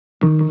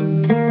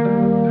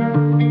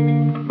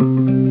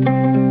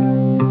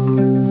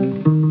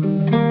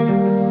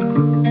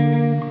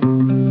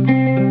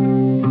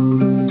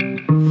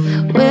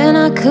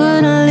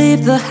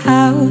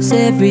house,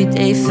 every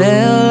day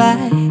felt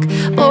like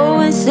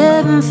Boeing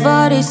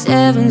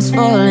 747s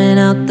falling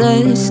out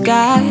the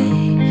sky.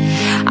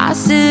 I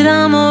said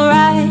I'm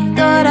alright,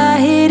 thought I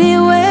hit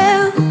it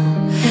well,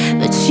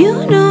 but you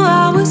knew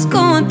I was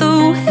going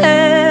through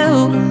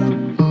hell.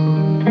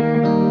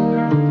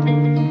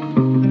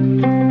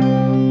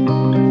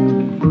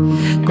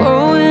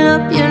 Growing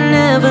up, you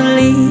never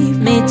leave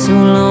me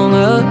too long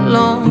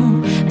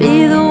alone.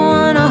 Be the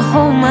one to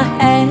hold my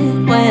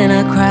hand when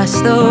I cross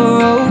the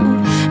road.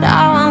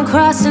 Now I'm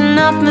crossing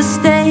off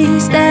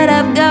mistakes that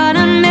I've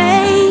gotta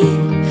make.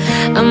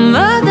 A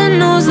mother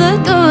knows the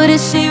good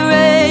that she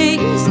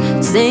raised,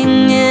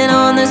 singing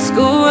on the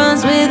school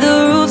runs with the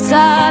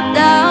rooftop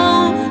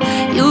down.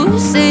 You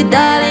say,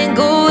 darling,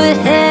 go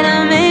ahead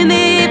and make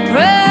me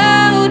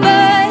proud,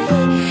 but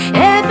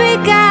every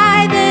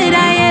guy that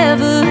I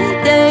ever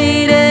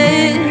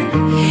dated,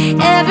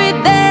 every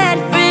bad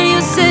friend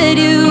you said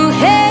you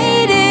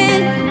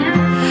hated,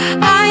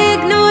 I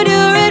ignored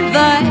your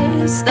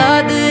advice,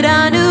 thought that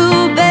I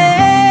knew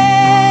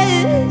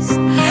best,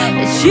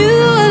 but you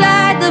were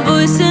like the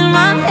voice in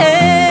my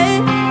head.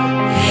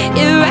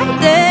 You're right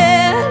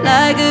there,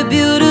 like a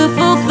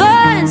beautiful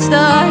thorn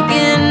stuck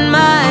in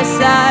my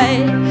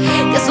side.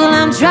 Guess what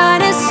I'm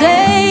trying to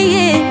say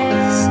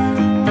is,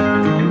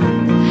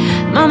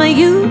 Mama,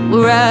 you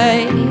were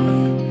right.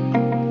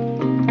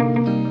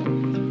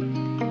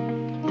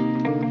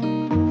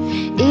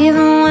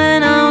 Even when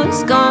I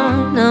was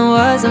gone, I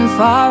wasn't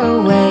far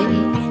away.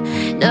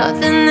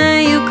 Nothing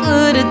that you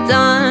could have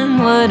done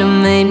would have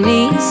made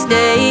me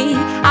stay.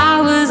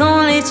 I was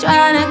only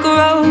trying to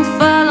grow,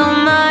 follow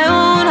my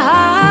own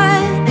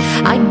heart.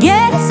 I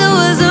guess I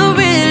wasn't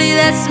really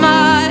that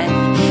smart,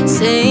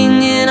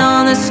 singing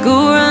on the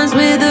school runs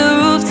with the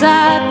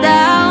rooftop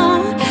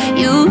down.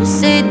 You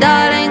say,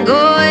 darling,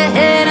 go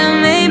ahead and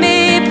make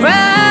me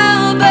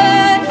proud,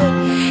 but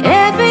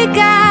every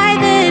guy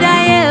that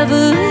I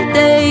ever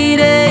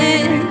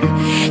dated,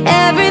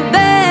 every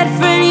bad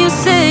friend you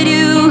said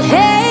you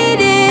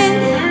hated,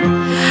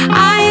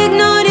 I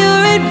ignored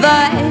your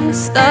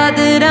advice, thought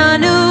that I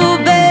knew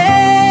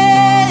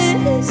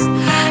best,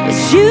 but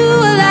you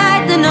were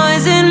like the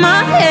noise in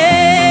my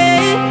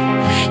head.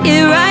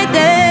 You're right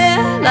there,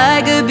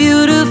 like a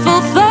beautiful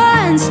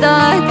thorn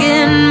stuck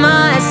in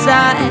my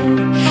side.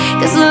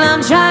 Guess what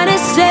I'm trying to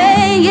say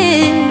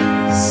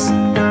is,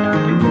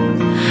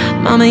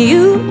 Mama,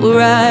 you were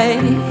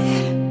right.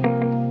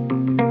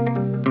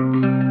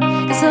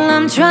 Guess what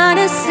I'm trying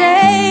to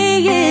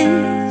say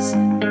is,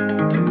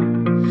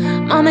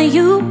 Mama,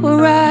 you were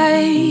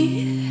right.